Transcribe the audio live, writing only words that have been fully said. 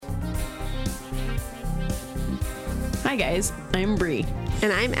Hi guys, I'm Bree.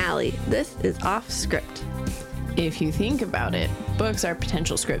 And I'm Alli. This is Off Script. If you think about it, books are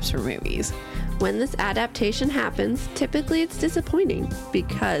potential scripts for movies. When this adaptation happens, typically it's disappointing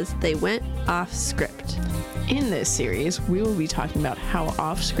because they went off script. In this series, we will be talking about how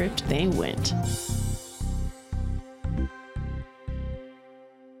off script they went.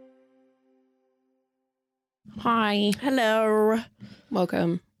 Hi. Hello.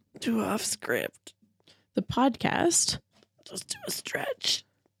 Welcome To Off Script. the podcast Just do a stretch.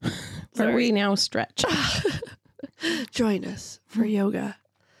 where we now stretch. Join us for yoga.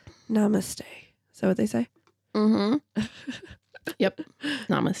 Namaste. Is that what they say? Mm-hmm. Yep.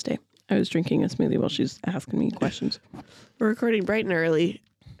 Namaste. I was drinking a smoothie while she's asking me questions. We're recording bright and early.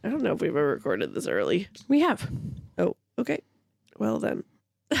 I don't know if we've ever recorded this early. We have. Oh, okay. Well then.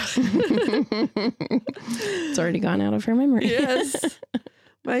 It's already gone out of her memory. Yes.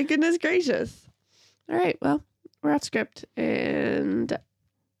 My goodness gracious. All right. Well, we're off script and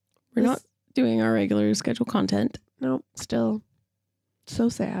We're not doing our regular scheduled content. nope. Still so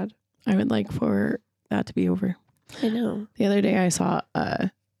sad. I would like for that to be over. I know. The other day I saw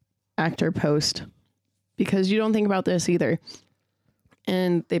a actor post, because you don't think about this either.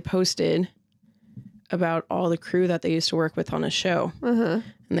 And they posted about all the crew that they used to work with on a show. Uh-huh.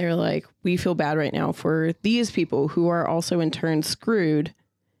 And they were like, we feel bad right now for these people who are also in turn screwed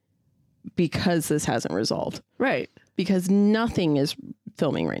because this hasn't resolved. Right. Because nothing is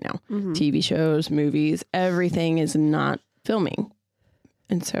filming right now. Mhm. TV shows, movies, everything is not filming.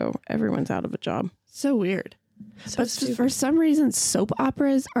 And so everyone's out of a job. So weird. So But for some reason, soap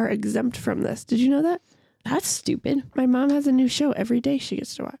operas are exempt from this. Did you know that? that's stupid. My mom has a new show every day she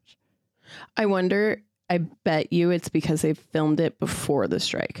gets to watch. I wonder, I bet you it's because they filmed it before the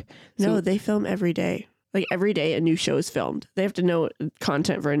strike. No, So- they film every day. Like every day a new show is filmed. They have to know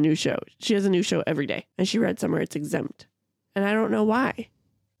content for a new show. She has a new show every day. And she read somewhere it's exempt. And I don't know why.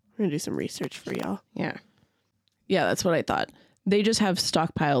 We're going to do some research for y'all. Yeah. Yeah, that's what I thought. They just have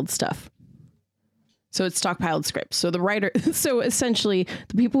stockpiled stuff. So it's stockpiled scripts. So the writer, so essentially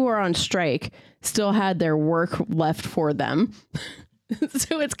the people who are on strike still had their work left for them.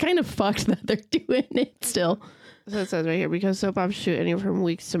 So it's kind of fucked that they're doing it still. So it says right here, because soap operas shoot anywhere from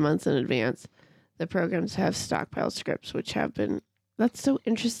weeks to months in advance, the programs have stockpiled scripts, which have been, that's so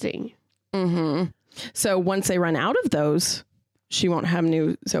interesting. Mm-hmm. So once they run out of those, she won't have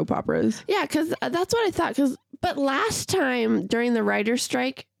new soap operas. Yeah, because that's what I thought. But last time during the writer's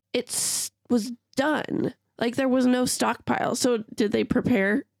strike, was done. Like there was no stockpile. So did they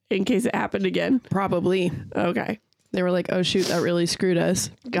prepare in case it happened again? Probably. Okay. They were like, oh shoot, that really screwed us.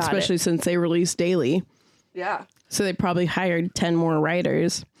 Got Especially since they release daily. Yeah. So they probably hired 10 more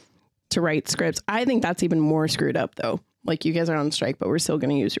writers to write scripts. I think that's even more screwed up though. Like you guys are on strike, but we're still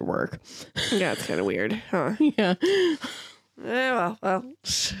going to use your work. Yeah, it's kind of weird, huh? Yeah. Well,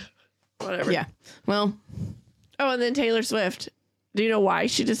 whatever. Yeah. Well, Oh, and then Taylor Swift. Do you know why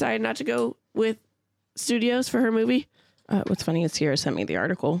she decided not to go with studios for her movie? what's funny is Sierra sent me the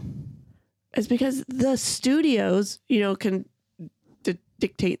article. It's because the studios, can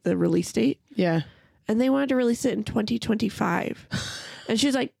dictate the release date. Yeah. And they wanted to release it in 2025. And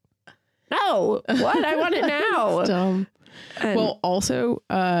she's like, no, what? I want it now. Dumb. And Well, also,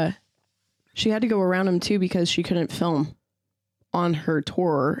 she had to go around them too because she couldn't film on her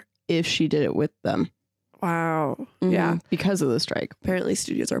tour if she did it with them. wow. Mhm. Yeah. Because of the strike. Apparently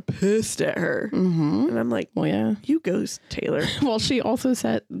studios are pissed at her. Mm-hmm. And I'm like, Well, yeah. you go, Taylor. Well, she also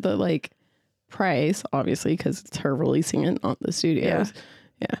set the price, obviously, because it's her releasing it on the studios.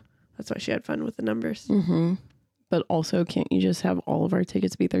 Yeah. That's why she had fun with the numbers. Mm-hmm. But also, can't you just have all of our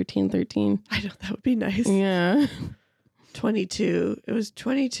tickets be $13.13? I know, that would be nice. Yeah. 22. It was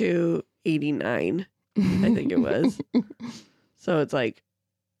 22.89. I think it was. So it's like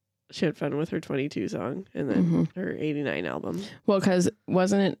she had fun with her 22 song and then her 89 album. Well, because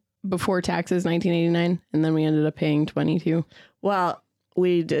wasn't it before taxes, $19.89, and then we ended up paying $22? Well,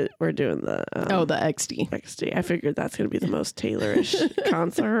 we're doing the The XD. XD. I figured that's going to be the most Taylor-ish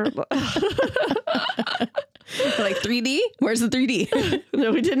concert. Like 3D? Where's the 3D?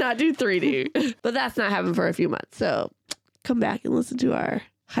 No, we did not do 3D, but that's not happening for a few months. So come back and listen to our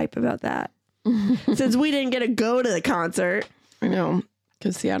hype about that. Since we didn't get to go to the concert. I know,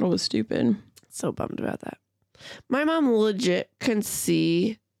 because Seattle was stupid. So bummed about that. My mom legit can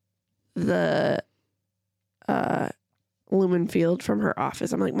see the Lumen Field from her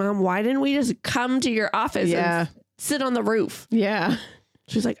office. I'm like, Mom, why didn't we just come to your office and sit on the roof? Yeah.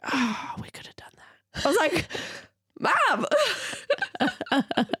 She's like, oh, we could have done that. I was like, Mom.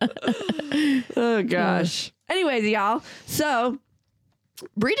 Oh, gosh. Anyways, y'all. So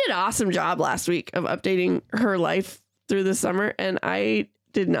Bree did an awesome job last week of updating her life through the summer, and I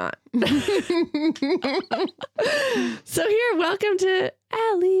did not. So here, welcome to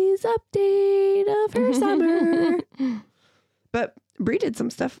Alli's update of her summer. But Brie did some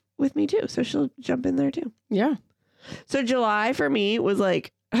stuff with me too, so she'll jump in there too. Yeah. So July for me was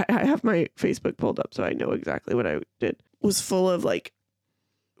like, I have my Facebook pulled up so I know exactly what I did. Was full of like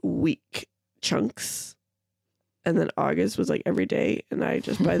week chunks. And then August was like every day. And I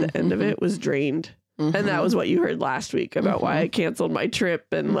just, by the end of it, was drained. And that was what you heard last week about why I canceled my trip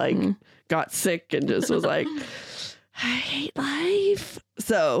and like got sick and just was like, I hate life.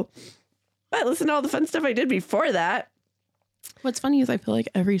 So, but listen to all the fun stuff I did before that. What's funny is I feel like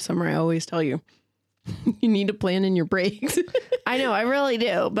every summer I always tell you, you need to plan in your breaks. I know, I really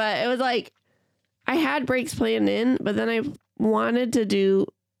do. But it was like, I had breaks planned in, but then I wanted to do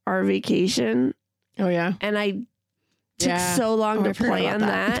our vacation. Oh, yeah. And I took so long to plan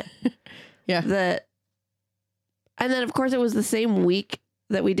that. Yeah. And then, of course, it was the same week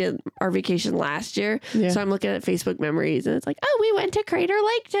that we did our vacation last year. Yeah. So I'm looking at Facebook memories and it's like, oh, we went to Crater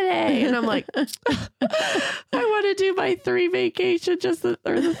Lake today. And I'm like, I want to do my 3 vacation,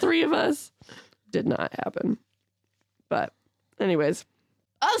 the 3 of us. Did not happen. But anyways.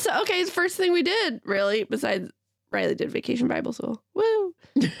 Also, okay, it's the first thing we did, really, besides Riley did Vacation Bible School. Woo.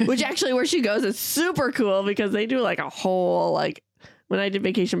 Which actually where she goes is super cool because they do like a whole, like, when I did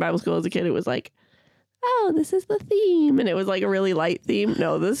Vacation Bible School as a kid, it was like, oh, this is the theme. And it was like a really light theme.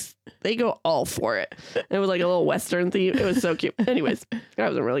 No, they go all for it. And it was like a little Western theme. It was so cute. Anyways, I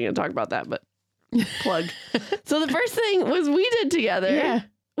wasn't really going to talk about that, but plug. So the first thing we did together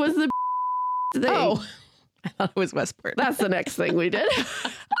was the thing. Oh, I thought it was Westport. That's the next thing we did.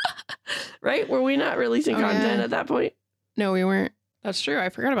 Right? Were we not releasing content at that point? No, we weren't. That's true. I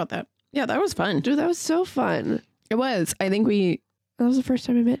forgot about that. Yeah, that was fun. Dude, that was so fun. It was. I think that was the first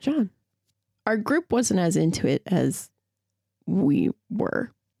time I met John. Our group wasn't as into it as we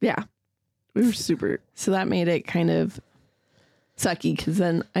were. Yeah. We were super. So that made it kind of sucky because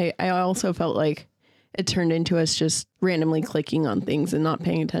then I also felt like it turned into us just randomly clicking on things and not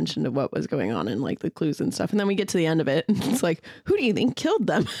paying attention to what was going on and like the clues and stuff. And then we get to the end of it and it's like, who do you think killed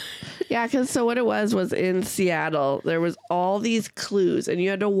them? Yeah, because so what it was in Seattle, there was all these clues and you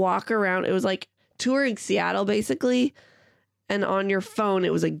had to walk around. It was like touring Seattle basically. And on your phone,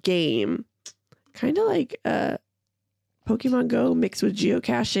 it was a game. Kind of like Pokemon Go mixed with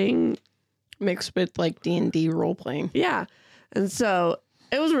geocaching. Mixed with like D&D role playing. Yeah. And so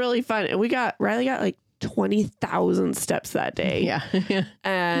it was really fun. And Riley got like 20,000 steps that day. Yeah.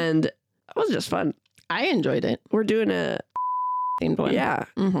 And it was just fun. I enjoyed it. We're doing a themed one. Yeah.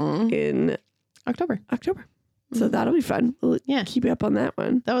 In October. So that'll be fun. We'll keep you up on that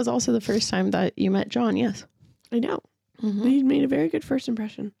one. That was also the first time that you met John. Yes. I know. He made a very good first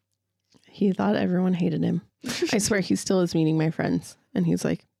impression. He thought everyone hated him. I swear he still is meeting my friends. And he's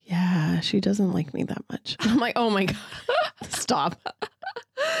like, yeah, she doesn't like me that much. I'm like, oh my God. Stop.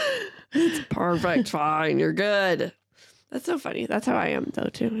 It's perfect. Fine. You're good. That's so funny. That's how I am though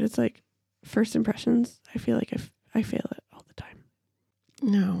too. It's like first impressions. I feel like I fail it all the time.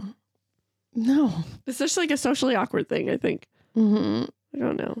 No. It's just like a socially awkward thing, I think. I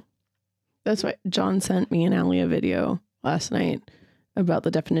don't know. That's why John sent me and Alli a video last night about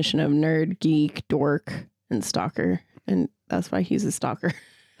the definition of nerd, geek, dork, and stalker. And that's why he's a stalker.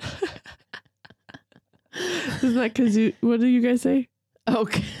 Isn't that kazoo? What do you guys say? Oh,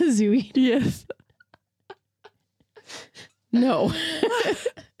 kazooie? Yes. No.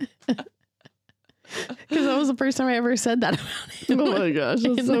 Because that was the first time I ever said that about him. Oh my gosh,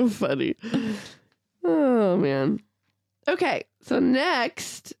 that's so funny. Oh man. Okay, so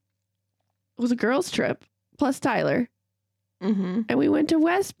next was a girls' trip plus Tyler. And we went to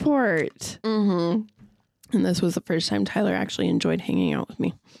Westport. And this was the first time Tyler actually enjoyed hanging out with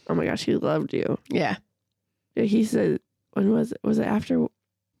me. Oh my gosh, he loved you. Yeah. He said, when was it? Was it after?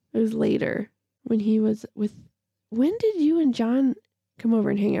 It was later when he was with. When did you and John come over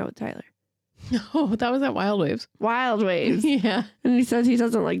and hang out with Tyler? Oh, that was at Wild Waves. Wild Waves. Yeah. And he says he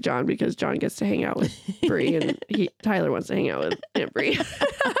doesn't like John because John gets to hang out with Brie and Tyler wants to hang out with Aunt Brie.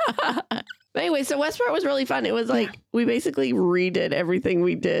 But anyway, so Westport was really fun. It was like we basically redid everything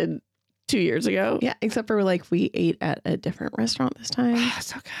we did 2 years ago. Yeah, except for like we ate at a different restaurant this time. Oh,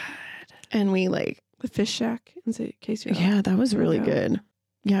 so good. And we like the Fish Shack in case you're yeah, that was really good.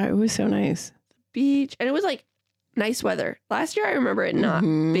 Yeah, it was so nice. Beach, and it was like nice weather. Last year I remember it not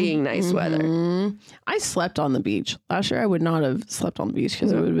being nice weather. I slept on the beach. Last year I would not have slept on the beach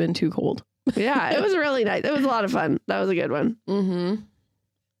because it would have been too cold. Yeah, it was really nice. It was a lot of fun. That was a good one.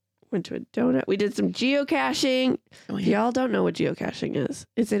 Went to a donut. We did some geocaching. If y'all don't know what geocaching is,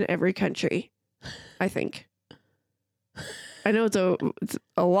 it's in every country, I think. I know it's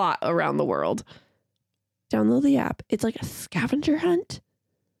a lot around the world. Download the app. It's like a scavenger hunt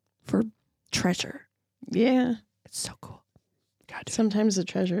for treasure. Yeah. It's so cool. God. Sometimes the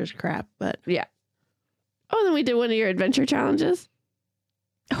treasure is crap, but Yeah. Oh, then we did one of your adventure challenges.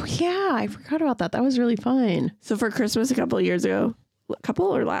 oh yeah, I forgot about that. That was really fun. So for Christmas a couple of years ago,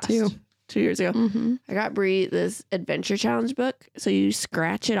 two years ago, Mm-hmm. I got Brie this adventure challenge book. So you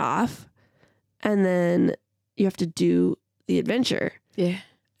scratch it off and then you have to do the adventure. Yeah.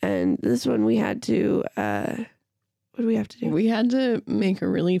 And this one we had to, what do we have to do? We had to make a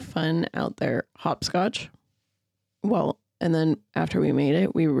really fun out there hopscotch. Well, and then after we made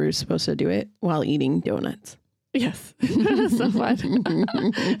it, we were supposed to do it while eating donuts. Yes. So fun.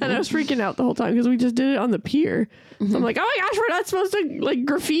 And I was freaking out the whole time because we just did it on the pier. So I'm like, oh my gosh, we're not supposed to like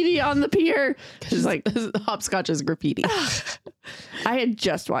graffiti on the pier. She's like, hopscotch is graffiti. I had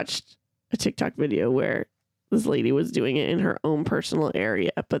just watched a TikTok video where this lady was doing it in her own personal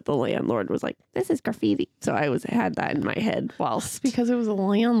area, but the landlord was like, this is graffiti. So I had that in my head whilst. Because it was a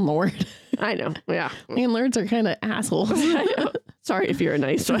landlord. I know. Yeah. Landlords are kind of assholes. I know. Sorry if you're a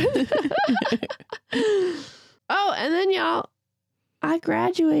nice one. Oh, and then y'all, I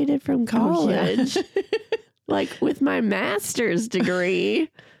graduated from college, like with my master's degree.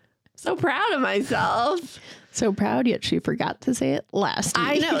 So proud of myself. So proud, yet she forgot to say it last week.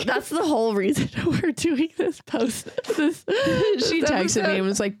 I know. That's the whole reason we're doing this post. She texted me and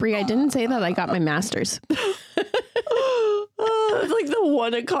was like, Brie, I didn't say that I got my master's. It's like the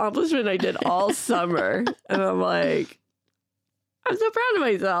one accomplishment I did all summer. And I'm like, I'm so proud of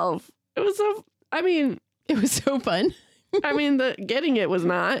myself. It was it was so fun. the getting it was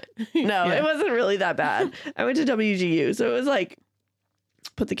not. No, Yeah. It wasn't really that bad. I went to WGU, so it was like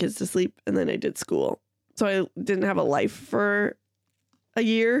put the kids to sleep and then I did school. So I didn't have a life for a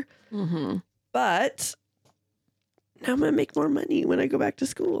year. Mm-hmm. But now I'm going to make more money when I go back to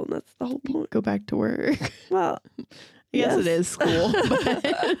school. And that's the whole point. Go back to work. Well, yes, it is school. But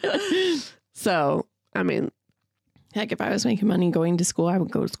so, heck, if I was making money going to school, I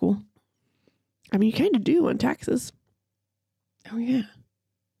would go to school. you kind of do on taxes. Oh, yeah.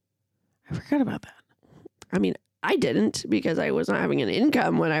 I forgot about that. I didn't because I was not having an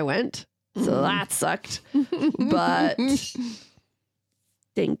income when I went. So that sucked. But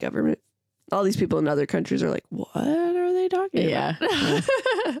dang government. All these people in other countries are like, what are they talking Yeah. about? I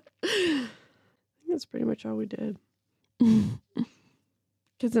think that's pretty much all we did.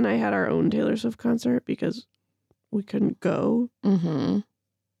 Because then I had our own Taylor Swift concert because we couldn't go. Mm-hmm.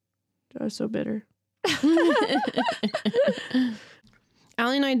 I was so bitter.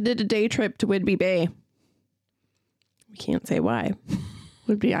 Allie and I did a day trip to Whidbey Bay. We can't say why.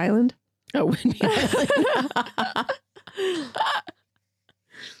 Whidbey Island? Oh, Whidbey Island.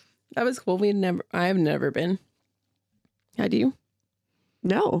 That was cool. I've never been. Had you?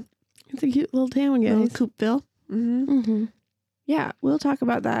 No. It's a cute little town, guys. Little Coopville. Mm-hmm. Mm-hmm. Yeah, we'll talk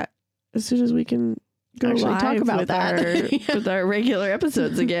about that as soon as we can go Actually live talk about with that. with our regular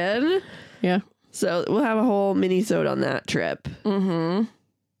episodes again. Yeah. So we'll have a whole mini-sode on that trip. Mm-hmm.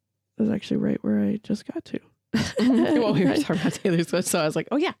 It was actually right where I just got to. Well, we were talking about Taylor Swift, so I was like,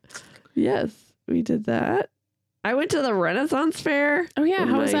 oh, yeah. Yes, we did that. I went to the Renaissance Fair. Oh, yeah. with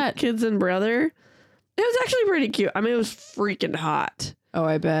How was my that? kids and brother. It was actually pretty cute. It was freaking hot. Oh,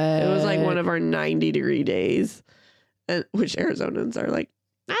 I bet. It was like one of our 90-degree days, which Arizonans are like,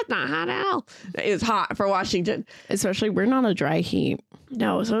 that's not hot at all. It was hot for Washington. Especially, we're not a dry heat.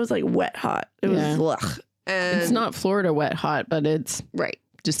 No, so it was like wet hot. It was ugh. And It's not Florida wet hot, but it's right.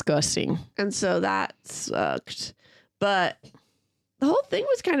 disgusting. And so that sucked. But the whole thing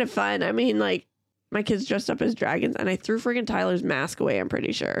was kind of fun. My kids dressed up as dragons and I threw friggin' Tyler's mask away, I'm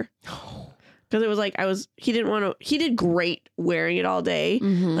pretty sure. Because it was like, he did great wearing it all day.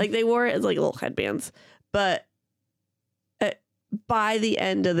 Mm-hmm. Like they wore it as like little headbands. But by the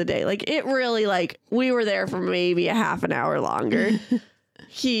end of the day, like it really we were there for maybe a half an hour longer.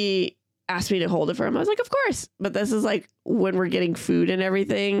 He asked me to hold it for him. I was like, of course. But this is like when we're getting food and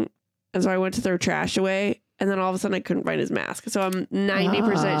everything. And so I went to throw trash away. And then all of a sudden I couldn't find his mask. So I'm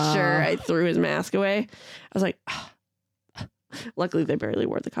 90% sure I threw his mask away. I was like, luckily they barely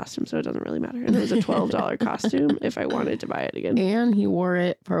wore the costume, so it doesn't really matter. And it was a $12 costume if I wanted to buy it again. And he wore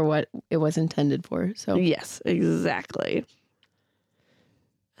it for what it was intended for. So yes, exactly.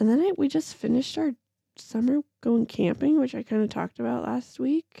 And then we just finished our summer going camping, which I kind of talked about last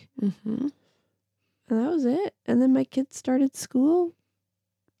week. Mm-hmm. And that was it. And then my kids started school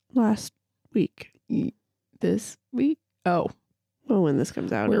last week. This week? Oh. Well, when this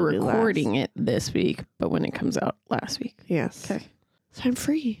comes out, We're it'll be recording last. it this week, but when it comes out last week. Yes. Okay. So I'm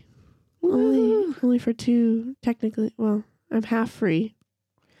free. Only for 2, technically. Well, I'm half free.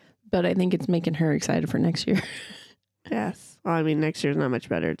 But I think it's making her excited for next year. Yes. Well, I mean, next year's not much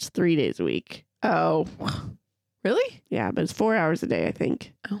better. It's 3 days a week. Oh, really? Yeah, but it's 4 hours a day, I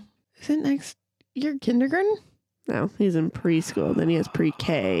think. Oh, isn't next year kindergarten? No, he's in preschool. Then he has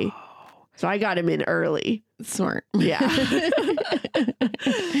pre-K. So I got him in early. Smart. Yeah.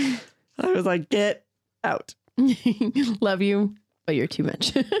 I was like, get out. Love you, but you're too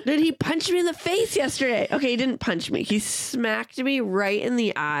much. Dude, he punched me in the face yesterday. Okay, he didn't punch me. He smacked me right in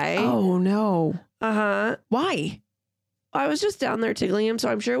the eye. Oh, no. Uh-huh. Why? I was just down there tickling him, so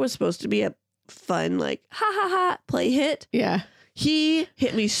I'm sure it was supposed to be a fun, like, ha ha ha, play hit. Yeah. He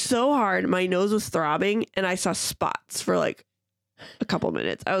hit me so hard, my nose was throbbing, and I saw spots for like a couple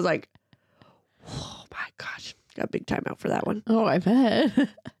minutes. I was like, oh my gosh. Got a big timeout for that one. Oh, I bet.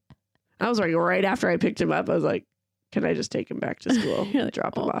 I was like, right after I picked him up, I was like, can I just take him back to school and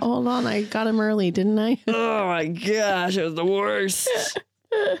drop him off? Hold on, I got him early, didn't I? Oh my gosh, it was the worst.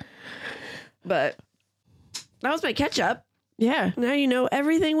 But that was my catch up. Yeah. Now you know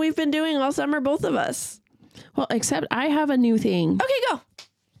everything we've been doing all summer, both of us. Well, except I have a new thing. Okay, go.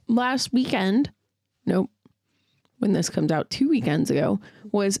 Last weekend, nope, when this comes out 2 weekends ago,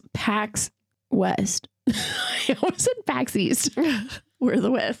 was PAX West. I almost said PAX East. We're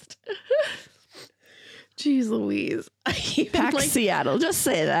the West. Jeez Louise. PAX Seattle. Just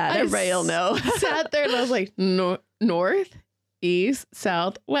say that. Everybody will know. Sat there and I was like, north, east,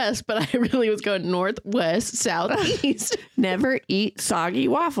 south, west. But I really was going north, west, south, east. Never eat soggy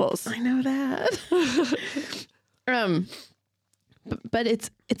waffles. I know that. But it's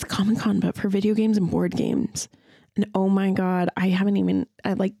Comic-Con, but for video games and board games. And oh my God, I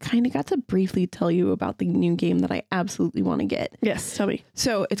like kind of got to briefly tell you about the new game that I absolutely want to get. Yes, tell me.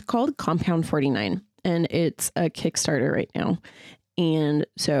 So it's called Compound 49 and it's a Kickstarter right now. And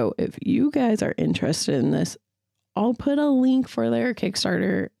so if you guys are interested in this, I'll put a link for their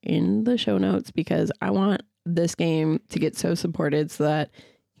Kickstarter in the show notes because I want this game to get so supported so that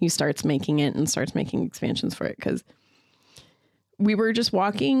he starts making it and starts making expansions for it. Because we were just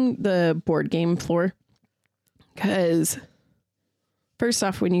walking the board game floor. Because first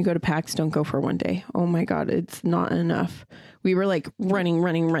off, when you go to PAX, don't go for one day. Oh my God, it's not enough. We were like running.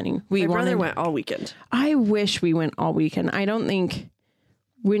 My brother went all weekend. I wish we went all weekend. I don't think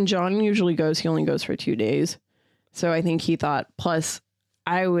when John usually goes, he only goes for 2 days. So I think he thought, plus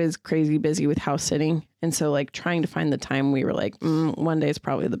I was crazy busy with house sitting. And so like trying to find the time, we were like, one day is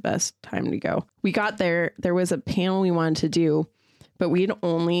probably the best time to go. We got there. There was a panel we wanted to do, but we had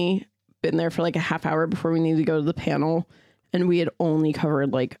only been there for like a half hour before we needed to go to the panel. And we had only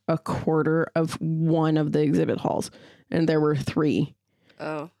covered like a quarter of one of the exhibit halls. And there were 3.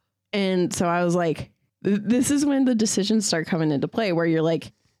 Oh. And so I was like, this is when the decisions start coming into play where you're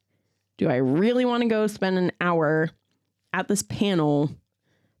like, do I really want to go spend an hour at this panel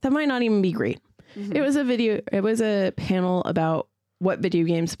that might not even be great? Mm-hmm. It was a panel about what video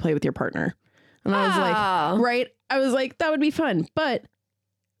games to play with your partner. And I was like, right. I was like, that would be fun. But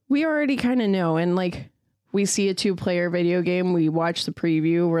we already kind of know. And like, we see a 2-player video game. We watch the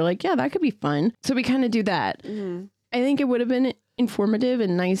preview. We're like, yeah, that could be fun. So we kind of do that. Mm-hmm. I think it would have been informative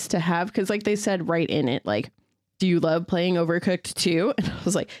and nice to have. Because like they said right in it, like, do you love playing Overcooked 2? And I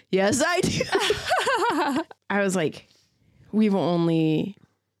was like, yes, I do. I was like, we've only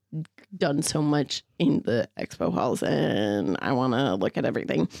done so much in the expo halls and I want to look at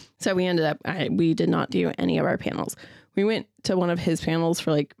everything. So we ended up, we did not do any of our panels. We went to one of his panels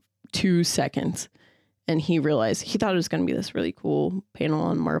for like 2 seconds and he realized he thought it was going to be this really cool panel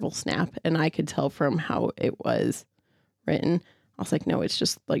on Marvel Snap. And I could tell from how it was written. I was like, no, it's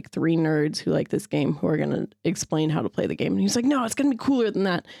just like 3 nerds who like this game who are going to explain how to play the game. And he's like, no, it's going to be cooler than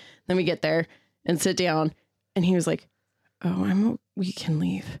that. Then we get there and sit down and he was like, oh, we can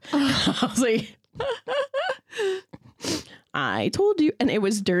leave. I was like, I told you. And it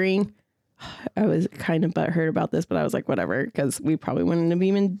was during, I was kind of butthurt about this, but I was like, whatever, because we probably wouldn't have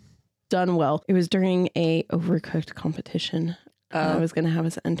even done well. It was during a Overcooked competition. I was going to have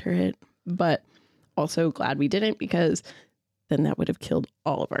us enter it, but also glad we didn't because then that would have killed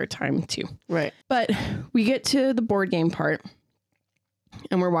all of our time too. Right. But we get to the board game part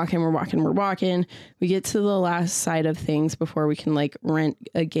and we're walking. We get to the last side of things before we can like rent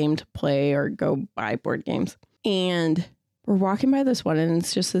a game to play or go buy board games. And we're walking by this one and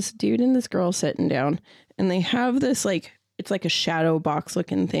it's just this dude and this girl sitting down and they have this like, it's like a shadow box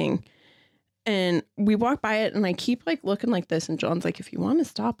looking thing. And we walk by it and I keep like looking like this. And John's like, if you want to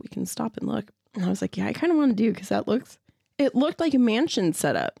stop, we can stop and look. And I was like, yeah, I kind of want to do because it looked like a mansion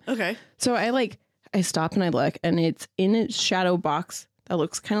setup. Okay. So I stop and I look and it's in its shadow box that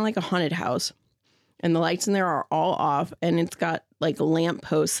looks kind of like a haunted house. And the lights in there are all off. And it's got like lamp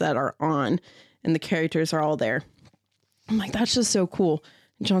posts that are on. And the characters are all there. I'm like, that's just so cool.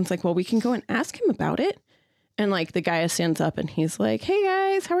 And John's like, well, we can go and ask him about it. And like the guy stands up and he's like, hey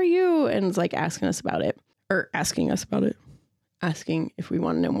guys, how are you? And it's like asking us about it. Or asking us about it. Asking if we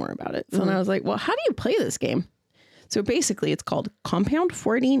want to know more about it. So then I was like, well, how do you play this game? So basically it's called Compound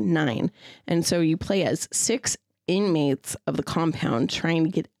 49. And so you play as 6 inmates of the compound trying to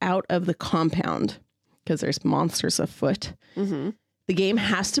get out of the compound because there's monsters afoot. The game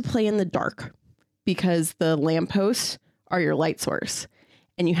has to play in the dark because the lampposts are your light source.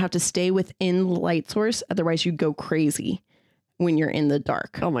 And you have to stay within the light source. Otherwise you go crazy when you're in the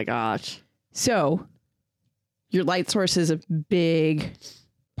dark. Oh my gosh. So your light source is a big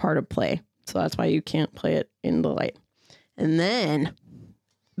part of play. So that's why you can't play it in the light. And then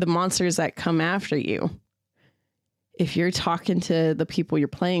the monsters that come after you, if you're talking to the people you're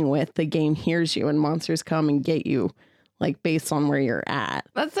playing with, the game hears you and monsters come and get you, like based on where you're at.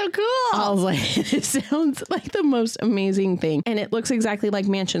 That's so cool. I was like, it sounds like the most amazing thing. And it looks exactly like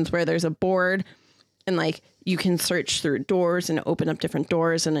Mansions where there's a board and like you can search through doors and open up different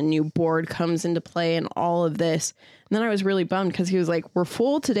doors and a new board comes into play and all of this. And then I was really bummed because he was like, we're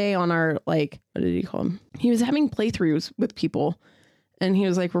full today on our, like, what did he call them? He was having playthroughs with people. And he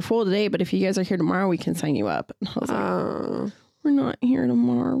was like, we're full today, but if you guys are here tomorrow, we can sign you up. And I was like, we're not here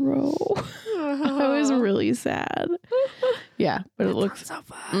tomorrow. I was really sad. Yeah, but it looks so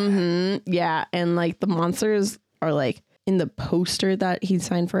fun. Yeah, and like the monsters are like in the poster that he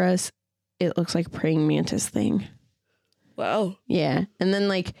signed for us. It looks like praying mantis thing. Wow. Yeah, and then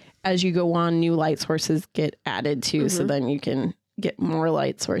like as you go on, new light sources get added too, so then you can get more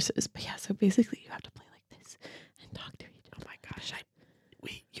light sources. But yeah, so basically you have to play like this and talk to each other. Oh my gosh,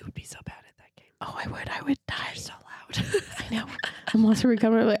 you would be so bad at that game. Oh, I would die. You're so loud. I know. A monster would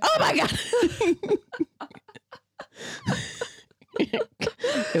come and like, oh my god.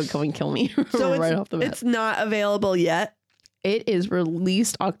 It would come and kill me So right off the bat. It's not available yet. It is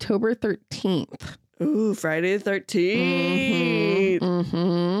released October 13th. Ooh, Friday the 13th.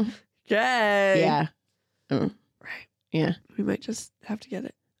 Okay. Yeah. Right. Yeah. We might just have to get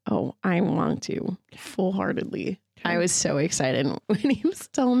it. Oh, I want to full-heartedly. I was so excited when he was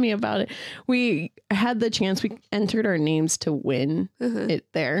telling me about it. We had the chance. We entered our names to win it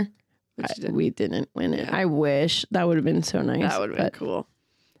there. We didn't win it. Yeah. I wish. That would have been so nice. That would have been cool.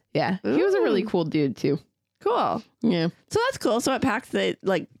 Yeah. He was a really cool dude, too. Cool. Yeah. So that's cool. So at PAX, the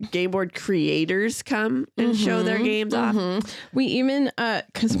like game board creators come and show their games off. We even,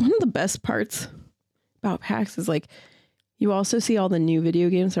 because one of the best parts about PAX is like, you also see all the new video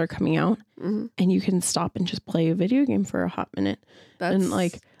games that are coming out, and you can stop and just play a video game for a hot minute. That's and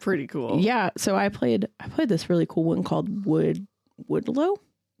like pretty cool. Yeah. So I played this really cool one called Woodolo.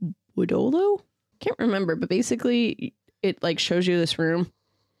 Can't remember, but basically it like shows you this room,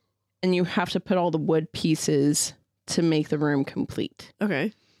 and you have to put all the wood pieces to make the room complete.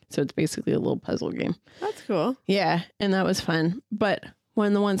 Okay. So it's basically a little puzzle game. That's cool. Yeah, and that was fun. But one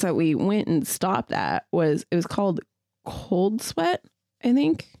of the ones that we went and stopped at was called Cold Sweat, I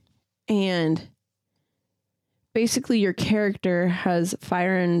think. And basically your character has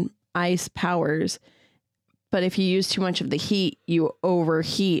fire and ice powers, but if you use too much of the heat, you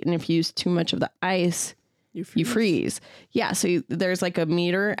overheat, and if you use too much of the ice, you freeze. Yeah, so there's like a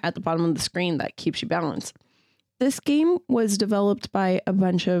meter at the bottom of the screen that keeps you balanced. This game was developed by a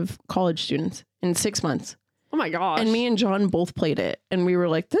bunch of college students in 6 months. Oh my gosh. And me and John both played it, and we were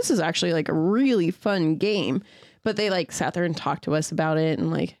like, this is actually like a really fun game. But they like sat there and talked to us about it and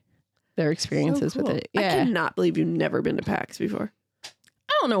like their experiences with it. Yeah. I cannot believe you've never been to PAX before.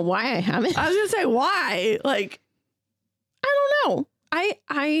 I don't know why I haven't. I was going to say, why? Like, I don't know.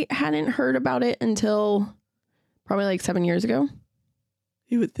 I hadn't heard about it until probably like 7 years ago.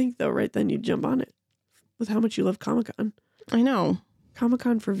 You would think though, right then you'd jump on it with how much you love Comic-Con. I know.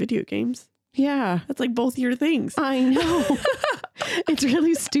 Comic-Con for video games. Yeah. That's like both your things. I know. It's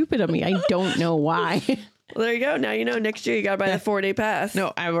really stupid of me. I don't know why. Well, there you go. Now you know next year you got to buy the 4-day pass.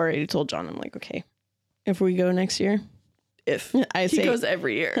 No, I've already told John. I'm like, okay, if we go next year. If I he say, goes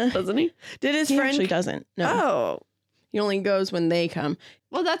every year, doesn't he? Did his he friend actually doesn't. No. Oh. He only goes when they come.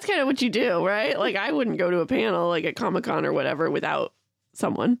 Well, that's kind of what you do, right? Like I wouldn't go to a panel like at Comic-Con or whatever without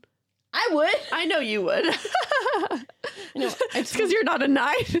someone. I would. I know you would. No, it's because you're not a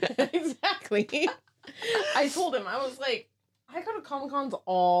 9. Exactly. I told him, I was like, I go to Comic-Cons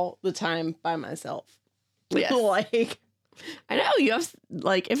all the time by myself. Yes. Like, I know you have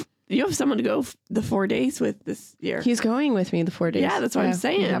like if you have someone to go the 4 days with this year. He's going with me the 4 days. Yeah, that's what I'm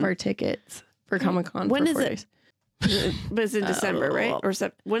saying. We have our tickets for Comic-Con. When for is 4 it? days. But it's in December, right? Or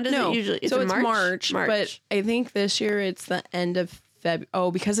when does it usually? So in it's March, but I think this year it's the end of February.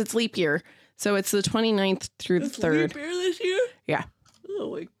 Oh, because it's leap year. So it's the 29th through the 3rd. Leap year this year? Yeah.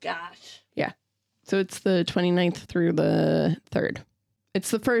 Oh my gosh. Yeah. So it's the 29th through the 3rd.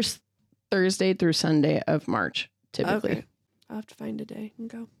 It's the first Thursday through Sunday of March, typically. Okay. I'll have to find a day and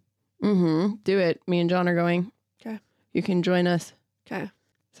go. Mm-hmm. Do it. Me and John are going. Okay. You can join us. Okay.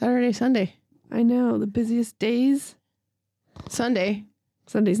 Saturday, Sunday. I know. The busiest days. Sunday.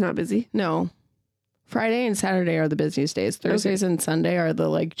 Sunday's not busy. No. Friday and Saturday are the busiest days. Thursdays and Sunday are the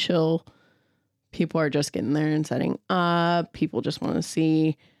like chill. People are just getting there and setting up. People just want to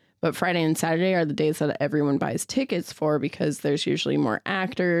see. But Friday and Saturday are the days that everyone buys tickets for because there's usually more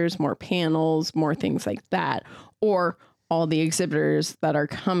actors, more panels, more things like that. Or all the exhibitors that are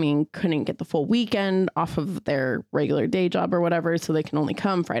coming couldn't get the full weekend off of their regular day job or whatever. So they can only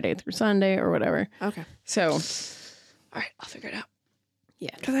come Friday through Sunday or whatever. Okay. So, all right, I'll figure it out.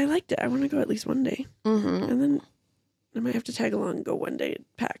 Yeah. Because I liked it. I want to go at least one day. Mm-hmm. And then I might have to tag along and go one day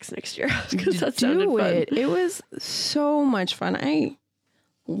at PAX next year. Because that sounded fun. It was so much fun. I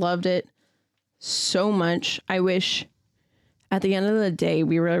loved it so much. I wish at the end of the day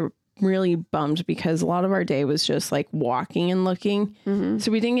we were really bummed because a lot of our day was just like walking and looking. Mm-hmm.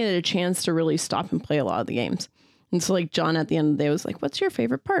 So we didn't get a chance to really stop and play a lot of the games. And so like John at the end of the day was like, what's your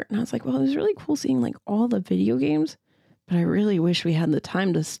favorite part? And I was like, well, it was really cool seeing like all the video games, but I really wish we had the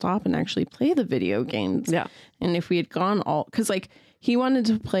time to stop and actually play the video games. Yeah. And if we had gone all, because like he wanted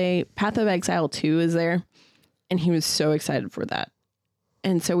to play Path of Exile 2 is there and he was so excited for that.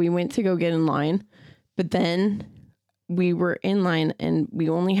 And so we went to go get in line, but then we were in line and we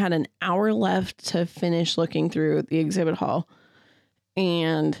only had an hour left to finish looking through the exhibit hall.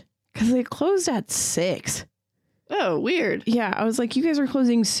 And because they closed at 6. Oh, weird. Yeah. I was like, you guys are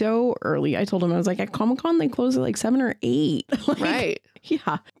closing so early. I told him, I was like, at Comic-Con, they close at like 7 or 8. Like, right.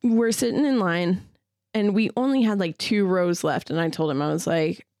 Yeah. We're sitting in line and we only had like 2 rows left. And I told him, I was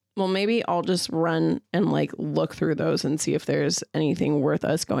like, well, maybe I'll just run and like look through those and see if there's anything worth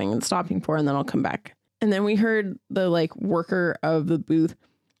us going and stopping for. And then I'll come back. And then we heard the like worker of the booth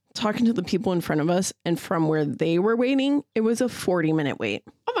talking to the people in front of us. And from where they were waiting, it was a 40-minute wait.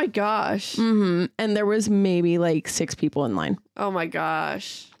 Oh my gosh. Mm-hmm. And there was maybe like 6 people in line. Oh my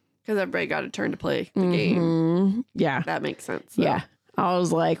gosh. Because everybody got a turn to play the game. Yeah. That makes sense. Though. Yeah. I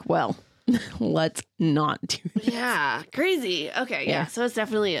was like, well, let's not do this. Yeah. Crazy. Okay. Yeah. So it's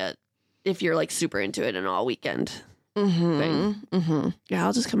definitely if you're like super into it, an all weekend thing. Mm-hmm. Yeah.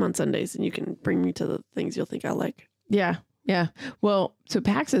 I'll just come on Sundays and you can bring me to the things you'll think I'll like. Yeah. Yeah. Well, so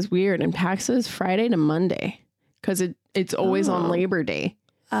PAX is weird and PAX is Friday to Monday because it's always on Labor Day.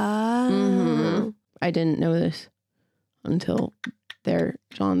 I didn't know this until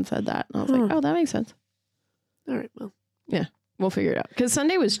John said that. And I was like, oh, that makes sense. All right. Well, yeah, we'll figure it out. Because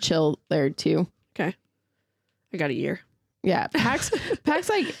Sunday was chill there too. Okay. I got a year. Yeah. PAX,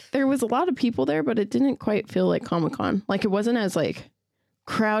 like there was a lot of people there, but it didn't quite feel like Comic-Con. Like it wasn't as like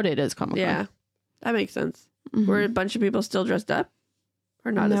crowded as Comic-Con. Yeah. That makes sense. Were a bunch of people still dressed up?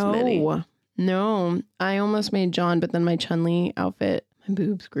 Or not as many? No. I almost made John, but then my Chun-Li outfit, my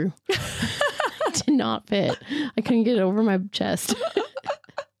boobs grew. Did not fit. I couldn't get it over my chest.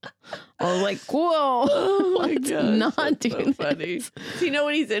 I was like, whoa. Oh my god. Not do so funny. Does he know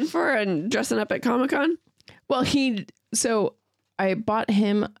what he's in for and dressing up at Comic-Con? Well, so I bought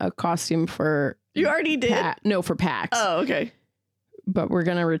him a costume for... You already did? No, for PAX. Oh, okay. But we're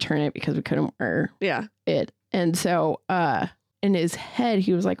going to return it because we couldn't wear it. And so in his head,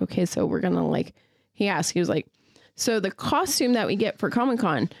 he was like, okay, so we're going to like... He asked, he was like, so the costume that we get for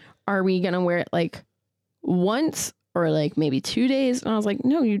Comic-Con, are we going to wear it like once or like maybe 2 days? And I was like,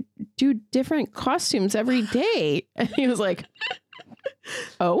 no, you do different costumes every day. And he was like...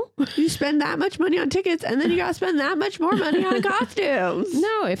 Oh, you spend that much money on tickets and then you gotta spend that much more money on costumes.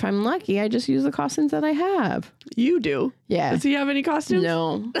 No, if I'm lucky, I just use the costumes that I have. You do? Yeah. Does he have any costumes?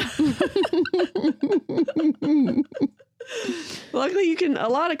 No. Luckily, you can, a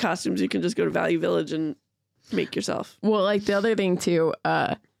lot of costumes you can just go to Value Village and make yourself. Well, like the other thing too,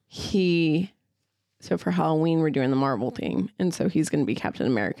 so for Halloween, we're doing the Marvel theme. And so he's going to be Captain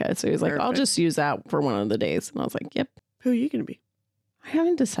America. So he's like, I'll just use that for one of the days. And I was like, yep. Who are you going to be? I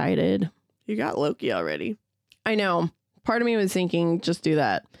haven't decided. You got Loki already. I know. Part of me was thinking, just do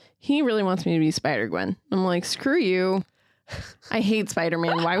that. He really wants me to be Spider-Gwen. I'm like, screw you. I hate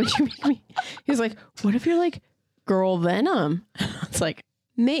Spider-Man. Why would you make me? He's like, what if you're like Girl Venom? It's like,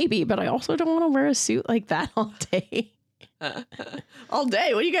 maybe, but I also don't want to wear a suit like that all day. All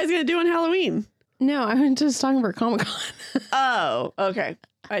day? What are you guys going to do on Halloween? No, I was just talking about Comic-Con. Oh, okay.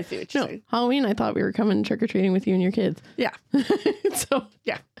 I see what you're saying. Halloween, I thought we were coming trick-or-treating with you and your kids. Yeah. So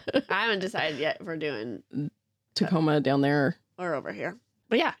Yeah. I haven't decided yet if we're doing Tacoma down there. or over here.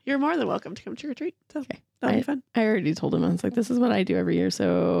 But yeah, you're more than welcome to come trick or treat. So Okay. that'll be fun. I already told him. I was like, this is what I do every year.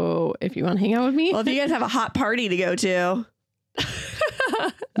 So if you want to hang out with me. Well, if you guys have a hot party to go to.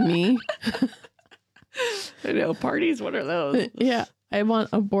 Me? I know, parties, what are those? Yeah. I want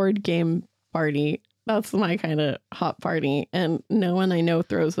a board game party. That's my kind of hot party. And no one I know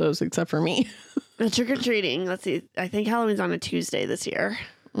throws those except for me. Trick-or-treating. Let's see. I think Halloween's on a Tuesday this year.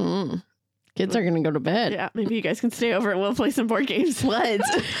 Kids are going to go to bed. Yeah, maybe you guys can stay over and we'll play some board games. Let's.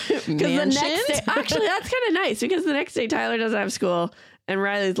 Because the next day, actually, that's kind of nice because the next day Tyler doesn't have school and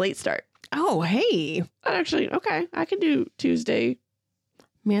Riley's late start. Oh, hey. Actually, okay, I can do Tuesday.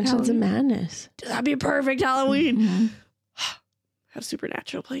 Mansions of Madness. That'd be a perfect Halloween. Mm-hmm. Have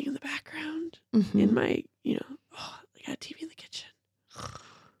Supernatural playing in the background Mm-hmm. in my, I got a TV in the kitchen.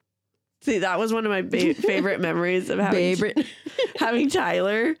 See, that was one of my favorite memories of having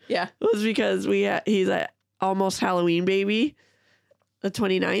Tyler. Yeah. Was because he's a almost Halloween baby, the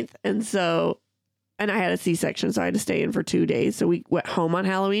 29th. And I had a C-section, so I had to stay in for 2 days. So we went home on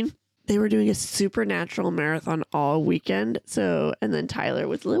Halloween. They were doing a Supernatural marathon all weekend. And then Tyler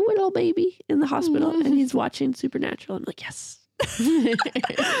was a little baby in the hospital and he's watching Supernatural. I'm like, yes.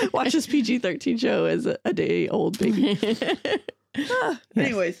 Watch this PG-13 show as a day-old baby.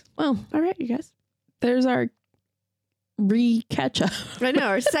 Anyways. Well, all right, you guys. There's our ketchup. I know,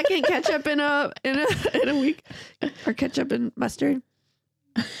 our second ketchup in a week. Our ketchup and mustard.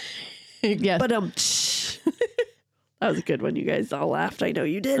 Yes. But that was a good one. You guys all laughed. I know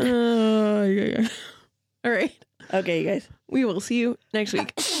you did. Yeah. All right. Okay, you guys. We will see you next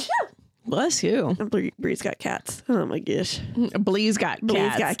week. Bless you. Bree's got cats. Oh my gosh. Blee's got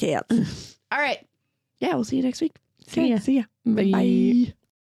cats. All right. Yeah, we'll see you next week. See ya. See ya. Bye.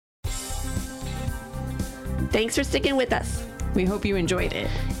 Thanks for sticking with us. We hope you enjoyed it.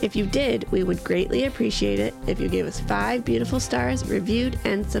 If you did, we would greatly appreciate it if you gave us 5 beautiful stars, reviewed,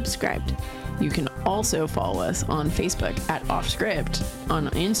 and subscribed. You can also follow us on Facebook at Offscript, on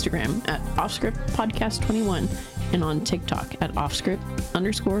Instagram at Offscript Podcast 21, and on TikTok at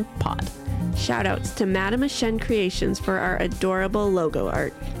Offscript_pod. Shout outs to Madame Ashen Creations for our adorable logo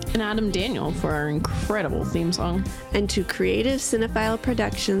art. And Adam Daniel for our incredible theme song. And to Creative Cinephile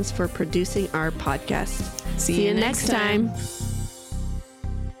Productions for producing our podcast. See you next time.